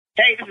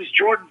Hey, this is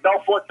Jordan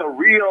Belfort, the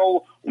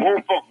real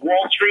Wolf of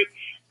Wall Street,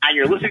 and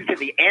you're listening to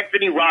the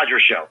Anthony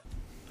Rogers Show.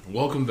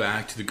 Welcome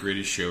back to the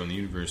greatest show in the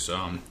universe.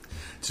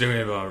 Today we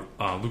have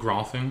Luke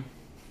Rohlfing.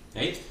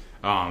 Hey.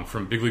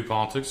 From Big League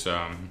Politics.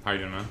 How you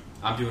doing, man?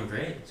 I'm doing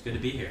great. It's good to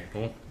be here.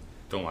 Cool.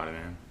 Don't lie to me,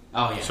 man.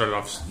 Oh, yeah. You started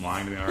off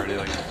lying to me already.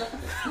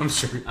 I'm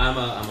sure. I'm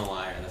a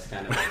liar. That's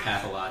kind of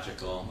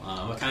pathological.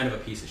 I'm a kind of a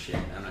piece of shit.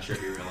 I'm not sure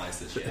if you realize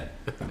this yet.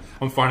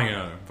 I'm finding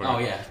out. Oh,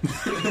 yeah.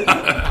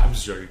 I'm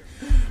just joking.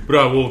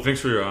 But, well,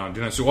 thanks for doing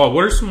that. So,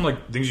 what are some,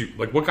 things you,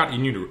 what got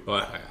you into,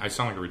 I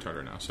sound like a retard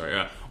right now,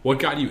 sorry. What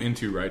got you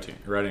into writing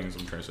is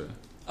what I'm trying to say.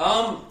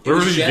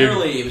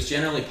 It was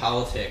generally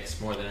politics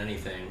more than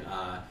anything.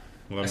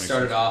 Well, I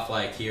started off,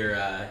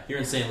 here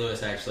in St.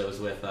 Louis, actually. I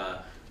was with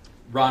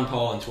Ron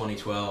Paul in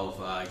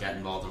 2012. I got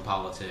involved in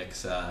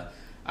politics.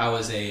 I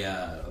was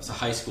a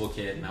high school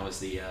kid, and I was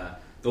the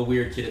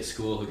weird kid at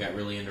school who got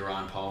really into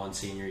Ron Paul in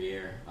senior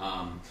year.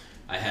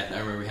 I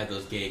remember we had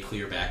those gay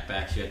clear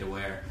backpacks you had to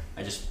wear.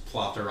 I just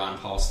plopped a Ron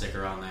Paul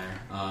sticker on there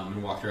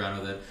and walked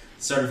around with it.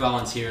 Started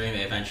volunteering.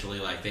 They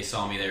eventually, they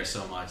saw me there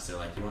so much. They're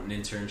like, you want an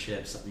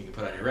internship, something you can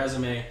put on your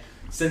resume?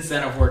 Since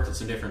then, I've worked at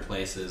some different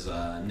places,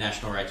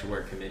 National Right to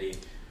Work Committee,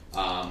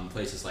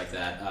 places like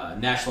that.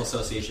 National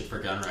Association for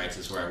Gun Rights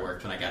is where I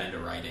worked when I got into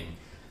writing.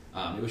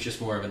 It was just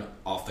more of an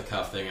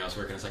off-the-cuff thing. I was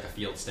working as a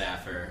field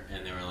staffer,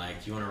 and they were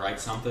like, do you want to write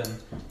something?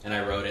 And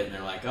I wrote it, and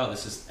they're like, oh,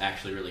 this is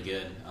actually really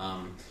good.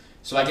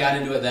 So I got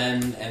into it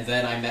then, and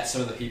then I met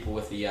some of the people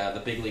with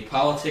the Big League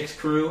Politics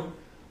crew,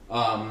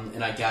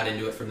 and I got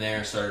into it from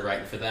there, started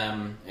writing for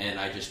them, and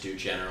I just do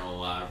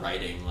general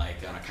writing,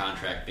 on a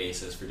contract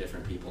basis for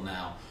different people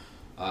now.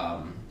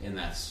 And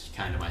that's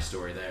kind of my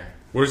story there.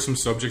 What are some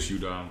subjects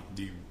you'd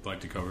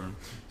like to cover?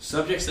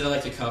 Subjects that I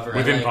like to cover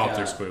within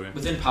politics, clearly.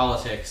 Within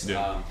politics,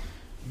 yeah. I've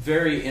been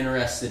very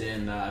interested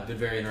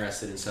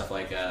in stuff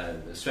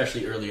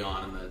especially early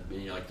on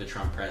in the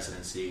Trump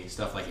presidency,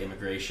 stuff like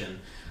immigration.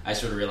 I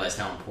sort of realized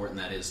how important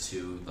that is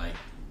to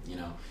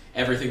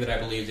everything that I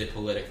believed in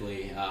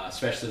politically,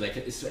 especially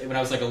when I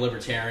was a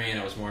libertarian.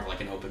 I was more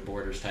of an open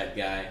borders type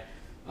guy.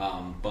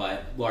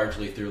 But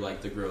largely through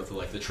the growth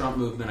of the Trump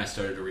movement, I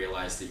started to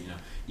realize that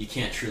you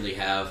can't truly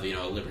have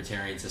a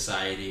libertarian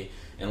society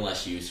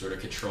unless you sort of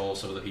control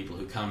some of the people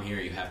who come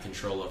here. You have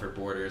control over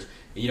borders.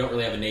 And you don't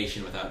really have a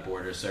nation without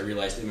borders. So I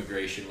realized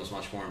immigration was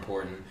much more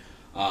important.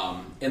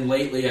 And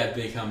lately, I've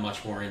become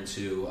much more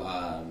into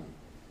all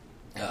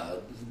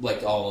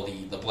of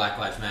the Black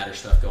Lives Matter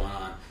stuff going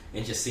on,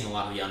 and just seeing a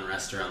lot of the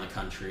unrest around the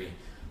country.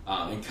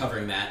 And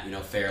covering that,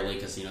 fairly,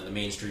 because the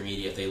mainstream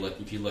media,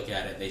 if you look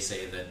at it, they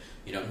say that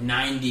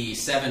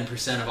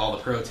 97% of all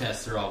the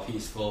protests are all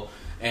peaceful,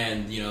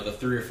 and the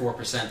 3 or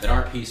 4% that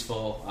aren't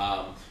peaceful,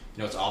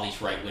 it's all these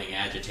right wing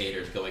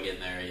agitators going in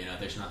there.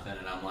 There's nothing,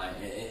 and I'm like,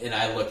 and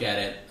I look at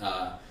it,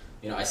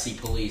 I see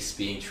police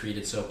being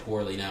treated so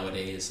poorly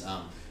nowadays.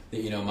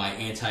 That my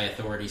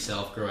anti-authority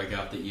self growing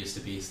up that used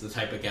to be the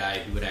type of guy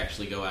who would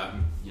actually go out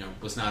and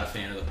was not a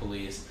fan of the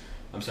police.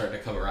 I'm starting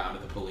to come around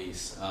to the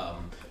police,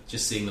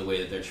 just seeing the way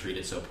that they're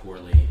treated so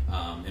poorly,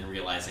 and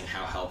realizing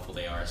how helpful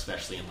they are,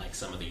 especially in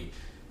some of the,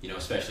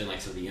 especially in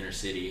some of the inner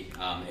city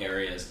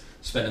areas.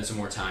 Spending some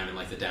more time in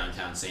the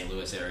downtown St.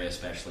 Louis area,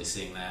 especially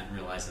seeing that and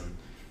realizing.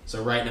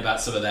 So writing about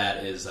some of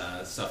that is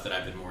stuff that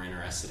I've been more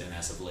interested in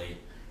as of late.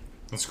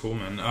 That's cool,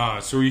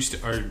 man. So is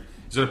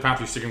that a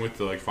path you're sticking with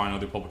to find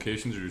other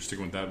publications, or you're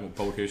sticking with that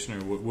publication, or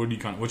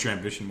what's your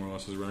ambition more or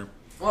less as a writer?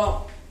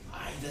 Well,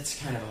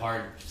 that's kind of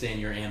hard saying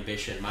your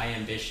ambition. My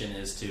ambition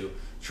is to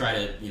try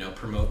to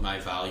promote my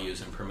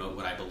values and promote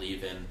what I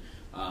believe in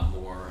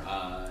more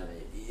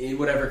in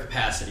whatever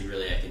capacity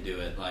really I can do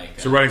it.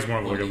 So writing's more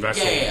of a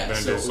vessel than it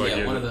is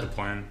the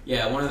plan.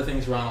 Yeah, one of the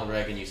things Ronald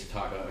Reagan used to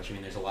talk about, which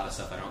there's a lot of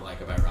stuff I don't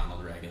like about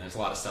Ronald Reagan. There's a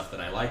lot of stuff that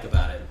I like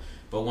about it,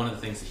 but one of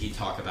the things that he'd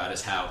talk about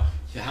is how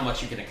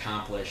much you can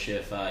accomplish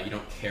if you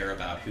don't care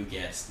about who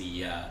gets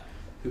the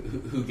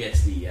who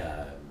gets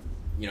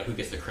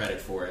the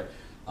credit for it.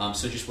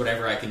 So just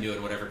whatever I can do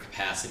in whatever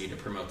capacity to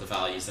promote the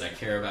values that I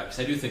care about, because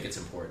I do think it's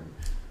important.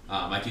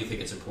 I do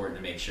think it's important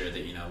to make sure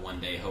that one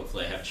day,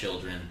 hopefully, I have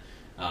children,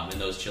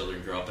 and those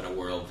children grow up in a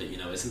world that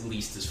is at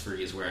least as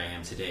free as where I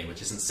am today,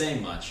 which isn't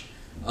saying much.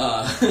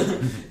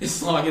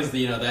 As long as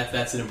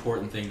that's an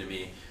important thing to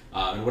me,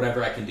 and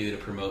whatever I can do to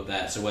promote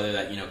that. So whether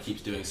that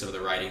keeps doing some of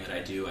the writing that I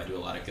do a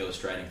lot of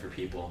ghost writing for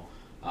people,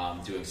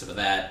 doing some of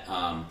that.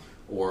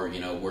 Or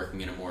working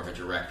in a more of a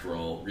direct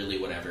role. Really,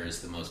 whatever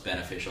is the most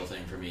beneficial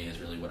thing for me is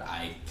really what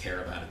I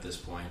care about at this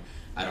point.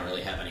 I don't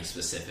really have any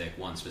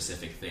one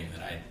specific thing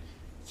that I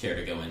care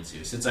to go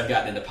into. Since I've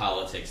gotten into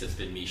politics, it's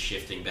been me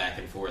shifting back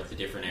and forth to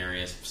different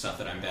areas, stuff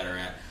that I'm better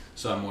at.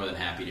 So I'm more than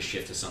happy to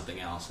shift to something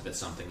else if it's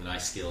something that my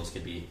skills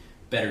could be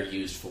better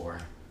used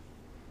for.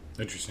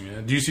 Interesting.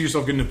 Yeah. Do you see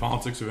yourself getting into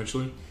politics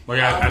eventually,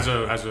 as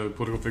a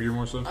political figure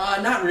more so?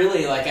 Not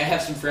really. I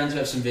have some friends who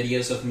have some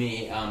videos of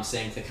me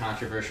saying the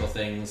controversial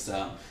things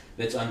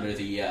that's under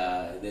the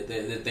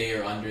that they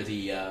are under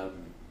the.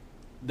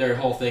 Their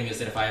whole thing is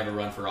that if I ever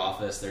run for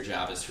office, their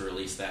job is to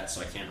release that,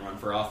 so I can't run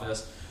for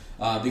office.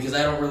 because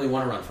I don't really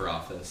want to run for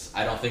office.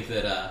 I don't think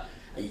that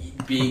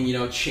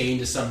being, chained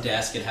to some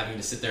desk and having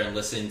to sit there and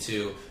listen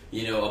to,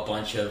 a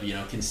bunch of,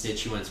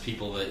 constituents,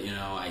 people that,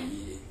 I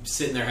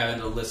sitting there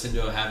having to listen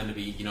to, having to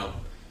be,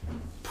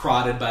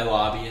 prodded by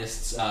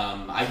lobbyists.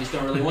 I just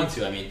don't really want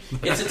to. I mean,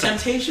 it's a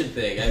temptation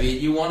thing. I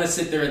mean, you want to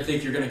sit there and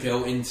think you're going to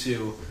go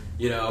into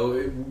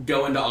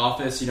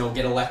office,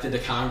 get elected to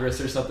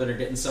Congress or something, or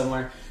getting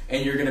somewhere,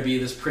 and you're going to be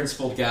this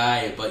principled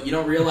guy, but you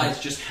don't realize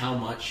just how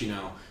much,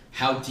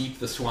 how deep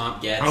the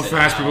swamp gets. How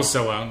fast people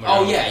sell out.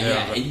 Oh,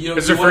 yeah. And,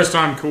 it's their first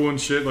time cool and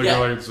shit. Like,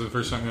 it's the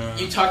first time.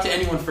 You talk to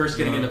anyone first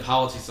getting into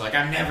politics, they're like,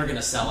 I'm never going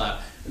to sell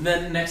out. And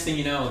then next thing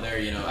you know, they're,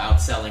 out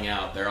selling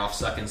out. They're off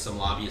sucking some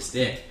lobbyist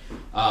dick.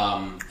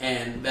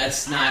 And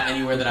that's not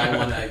anywhere that I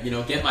want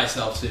to, get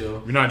myself to.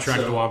 You're not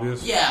attracted to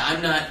lobbyists? Yeah,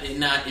 I'm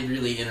not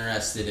really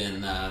interested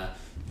in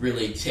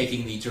really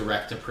taking the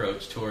direct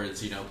approach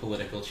towards,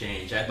 political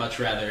change. I'd much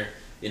rather,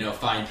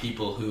 find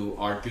people who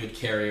are good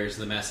carriers of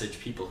the message,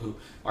 people who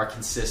are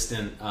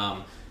consistent,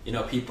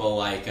 people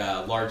like,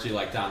 largely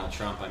like Donald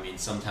Trump. I mean,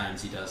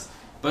 sometimes he does.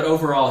 But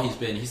overall, he's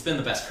been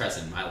the best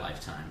president in my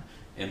lifetime.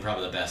 And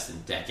probably the best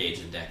in decades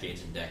and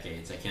decades and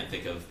decades. I can't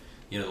think of,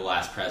 the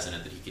last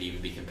president that he could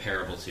even be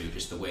comparable to.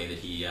 Just the way that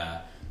he,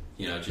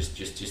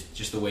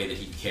 just the way that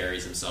he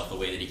carries himself, the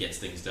way that he gets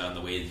things done,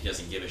 the way that he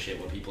doesn't give a shit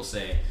what people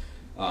say.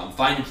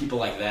 Finding people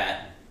like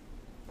that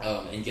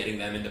and getting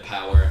them into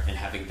power and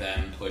having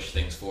them push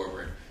things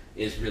forward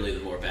is really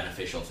the more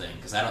beneficial thing.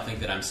 Because I don't think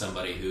that I'm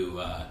somebody who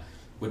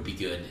would be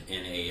good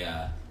in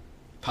a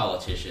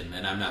politician,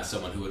 and I'm not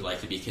someone who would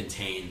like to be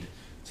contained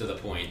to the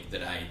point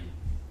that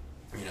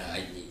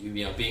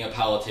being a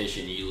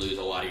politician, you lose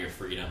a lot of your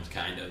freedoms,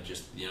 kind of,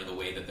 just, the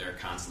way that there are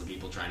constantly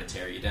people trying to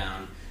tear you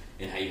down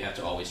and how you have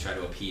to always try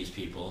to appease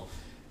people.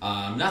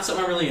 Not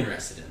something I'm really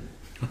interested in.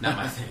 Not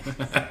my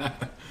thing.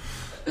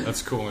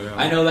 That's cool, yeah.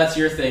 I know that's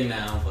your thing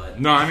now, but...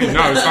 No, it's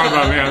not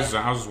about me. I was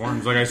just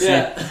wondering. Like, I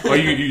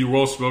see, you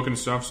roll spoken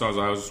stuff, so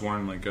I was just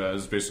wondering, like,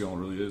 this is basically all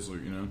it really is,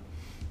 like, you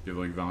have,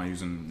 like,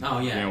 values and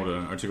being able to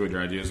articulate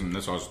your ideas, and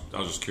that's why I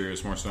was just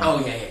curious more so. Oh,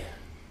 yeah.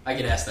 I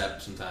get asked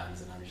that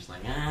sometimes, and I'm just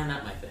like,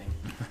 not my thing.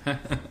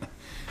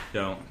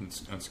 Yeah,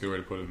 that's a good way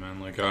to put it, man.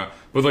 Like,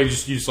 but like,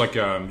 just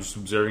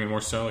observing it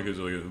more so, like, is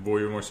it like a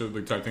voyeur more so,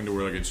 like, type thing, to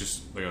where, like, it's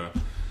just like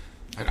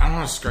I don't know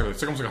how to describe it.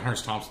 It's like almost like a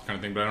Hunter Thompson kind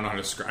of thing, but I don't know how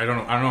to describe. I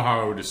don't know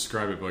how I would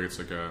describe it. But like, it's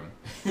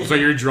like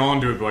you're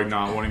drawn to it, but like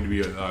not wanting to be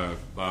a.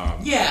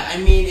 Yeah, I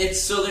mean,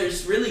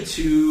 there's really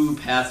two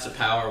paths to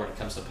power when it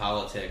comes to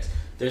politics.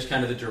 There's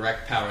kind of the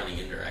direct power and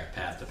the indirect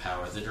path to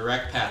power. The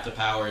direct path to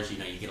power is, you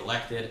get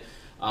elected.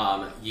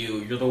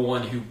 You're the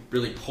one who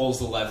really pulls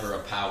the lever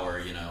of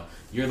power.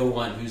 You're the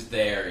one who's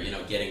there,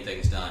 getting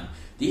things done.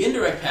 The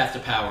indirect path to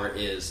power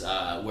is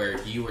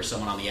where you or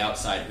someone on the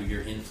outside who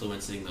you're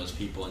influencing those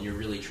people, and you're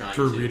really trying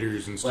to...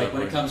 readers and stuff. Like,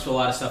 when it comes to a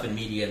lot of stuff in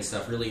media and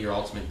stuff, really your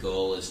ultimate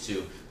goal is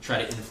to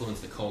try to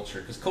influence the culture.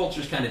 Because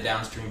culture is kind of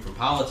downstream from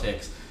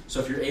politics. So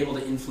if you're able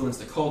to influence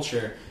the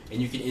culture, and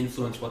you can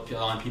influence what's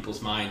on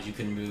people's minds, you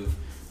can move...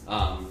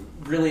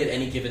 really at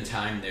any given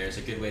time, there's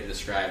a good way to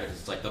describe it.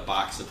 It's like the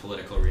box of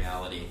political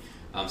reality.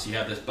 So you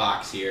have this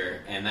box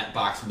here, and that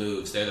box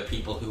moves. They're the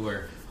people who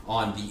are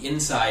on the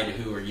inside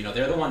who are,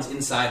 they're the ones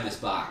inside this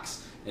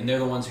box, and they're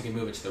the ones who can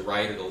move it to the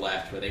right or the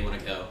left where they want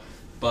to go.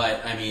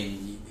 But, I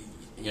mean,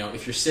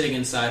 if you're sitting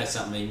inside of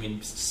something,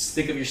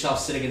 think of yourself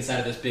sitting inside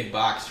of this big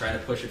box trying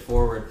to push it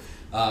forward.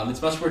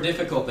 It's much more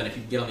difficult than if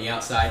you can get on the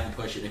outside and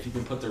push it. If you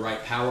can put the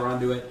right power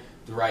onto it,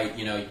 the right,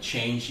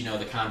 change,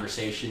 the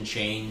conversation,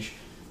 change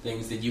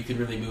things, that you can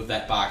really move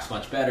that box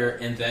much better,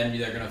 and then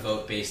they're going to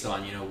vote based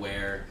on,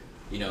 where,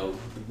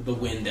 the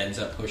wind ends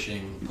up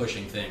pushing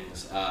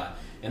things.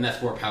 And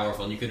that's more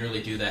powerful, and you can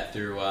really do that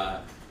through,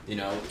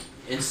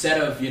 instead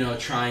of,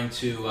 trying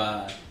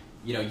to,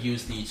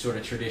 use the sort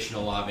of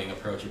traditional lobbying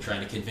approach of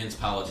trying to convince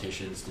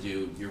politicians to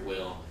do your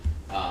will.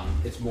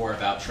 It's more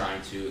about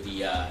trying to,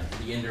 the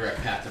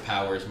indirect path to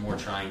power is more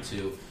trying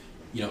to,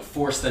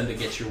 force them to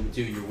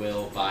do your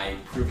will by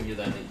proving to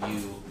them that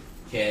you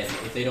can,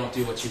 if they don't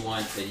do what you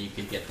want, then you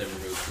can get them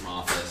removed from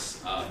office,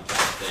 kind of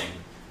thing.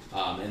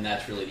 And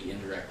that's really the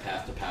indirect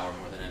path to power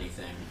more than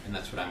anything, and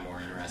that's what I'm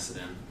more interested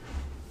in.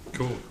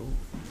 Cool.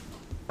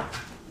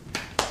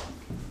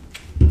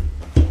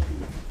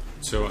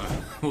 So,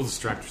 we'll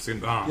distract for a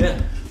second. Yeah.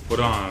 But,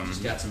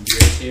 just got some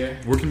beers here.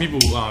 Where can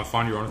people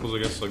find your articles, I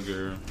guess? Like,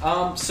 they're...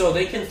 So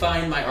they can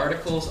find my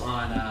articles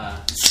on,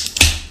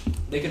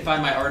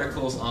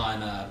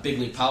 Big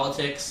League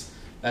Politics.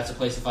 That's a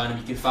place to find them.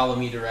 You can follow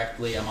me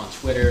directly. I'm on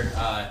Twitter.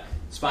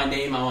 It's my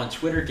name. I'm on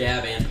Twitter,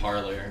 Gab, and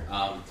Parler.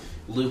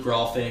 Luke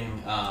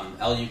Rohlfing,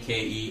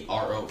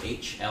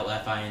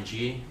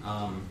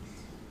 LukeRohlfing.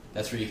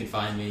 That's where you can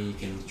find me. You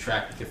can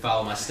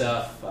follow my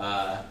stuff.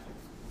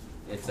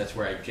 That's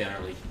where I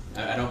generally.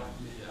 I don't.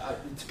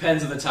 It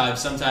depends on the time.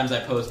 Sometimes I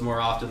post more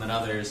often than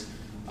others.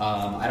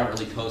 I don't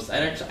really post. I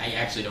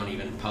actually don't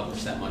even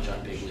publish that much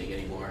on Big League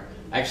anymore.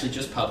 I actually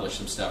just published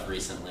some stuff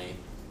recently,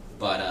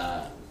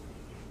 but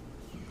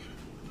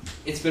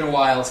It's been a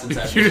while since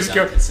I've you done just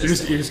go.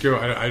 consistently. You just go.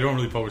 I don't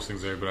really publish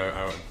things there, but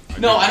I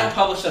don't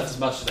publish stuff as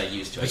much as I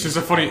used to. It's just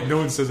a funny. No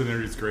one says it.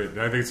 It's great.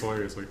 I think it's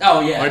hilarious. Like,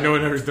 oh yeah. Like no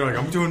one ever. They're like,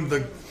 I'm doing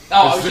the.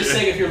 Oh, I was just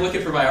saying, if you're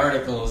looking for my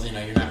articles, you're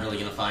not really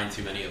going to find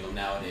too many of them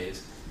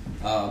nowadays.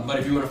 But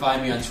if you want to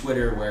find me on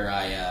Twitter, where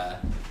I,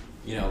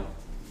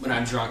 when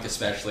I'm drunk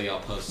especially, I'll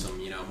post some,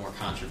 more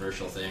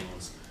controversial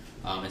things.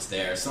 It's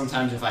there.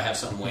 Sometimes if I have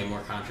something way more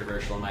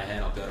controversial in my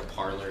head, I'll go to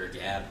Parler or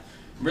Gab.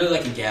 I'm really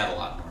liking Gab a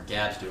lot more.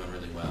 Gab's doing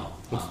really well.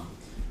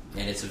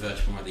 And it's a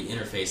much more, the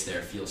interface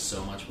there feels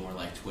so much more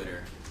like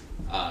Twitter.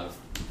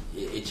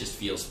 It just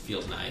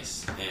feels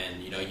nice.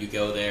 And, you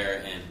go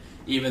there, and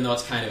even though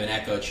it's kind of an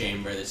echo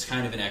chamber, it's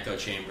kind of an echo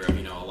chamber of,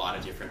 a lot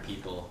of different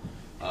people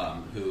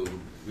who,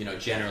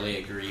 generally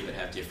agree but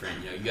have different,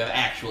 you have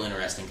actual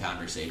interesting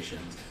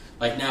conversations.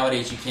 Like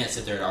nowadays, you can't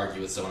sit there and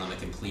argue with someone on the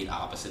complete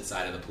opposite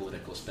side of the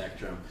political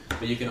spectrum,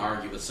 but you can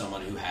argue with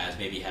someone who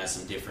maybe has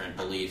some different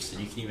beliefs,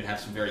 and you can even have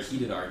some very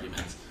heated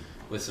arguments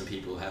with some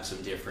people who have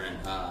some different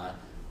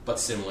but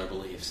similar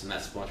beliefs, and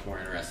that's much more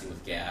interesting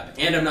with Gab.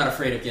 And I'm not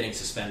afraid of getting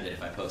suspended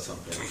if I post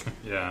something.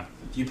 Yeah.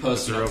 If you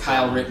post,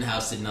 Kyle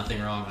Rittenhouse did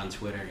nothing wrong on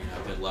Twitter,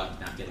 good luck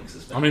not getting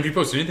suspended. I mean, if you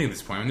post anything at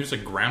this point, there's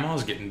like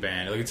grandmas getting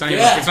banned. Like it's not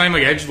even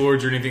like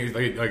edgelords or anything.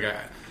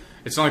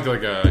 It's not like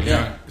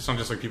it's not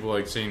just like people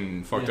like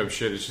saying fucked up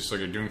shit. It's just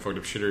like they're doing fucked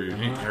up shit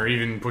or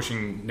even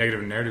pushing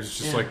negative narratives. It's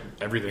just like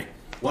everything.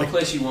 One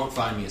place you won't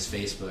find me is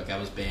Facebook. I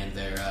was banned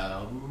there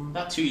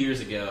about 2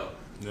 years ago.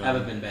 Yeah.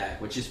 Haven't been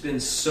back, which has been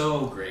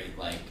so great.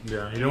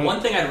 One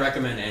thing I'd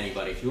recommend to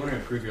anybody, if you want to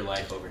improve your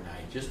life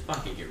overnight, just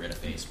fucking get rid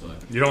of Facebook.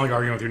 You don't like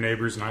arguing with your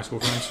neighbors and high school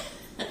friends?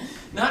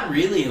 Not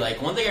really.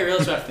 One thing I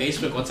realized about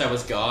Facebook once I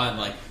was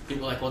gone,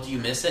 people were like, well, do you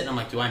miss it? And I'm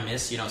like, do I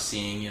miss,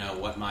 seeing,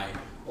 what my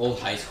old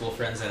high school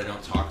friends that I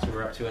don't talk to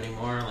are up to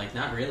anymore?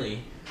 Not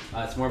really.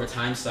 It's more of a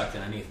time suck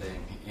than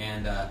anything.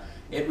 And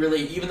it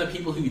really, even the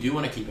people who you do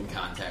want to keep in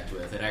contact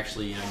with, it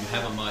actually, you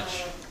have a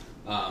much,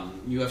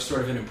 you have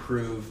sort of an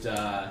improved,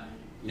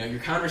 your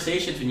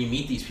conversations when you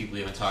meet these people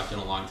you haven't talked to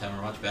in a long time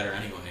are much better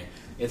anyway.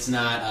 It's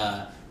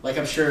not,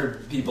 I'm sure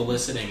people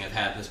listening have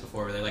had this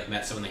before where they,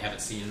 met someone they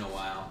haven't seen in a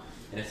while.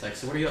 And it's like,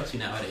 so what are you up to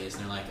nowadays?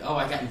 And they're like, oh,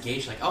 I got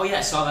engaged. Like, oh, yeah,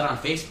 I saw that on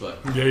Facebook.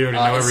 Yeah, you already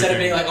know instead everything. of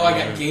being like, oh, I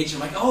got engaged, I'm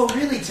like, oh,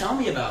 really? Tell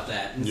me about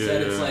that.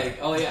 Instead, it's like,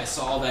 oh, yeah, I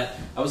saw that.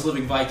 I was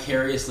living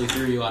vicariously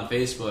through you on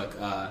Facebook.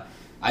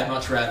 I'd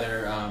much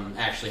rather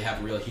actually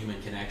have real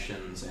human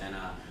connections. And,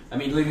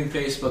 leaving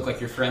Facebook,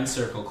 your friend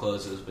circle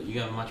closes, but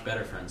you have a much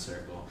better friend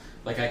circle.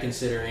 I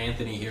consider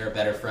Anthony here a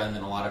better friend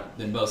than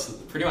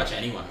pretty much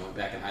anyone I went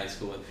back in high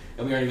school with,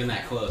 and we aren't even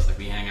that close.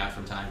 We hang out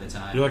from time to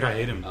time. You're like, I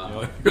hate him.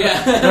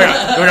 Yeah.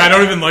 I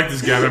don't even like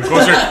this guy.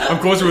 I'm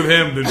closer with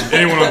him than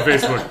anyone on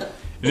Facebook.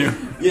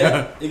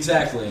 Yeah,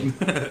 exactly.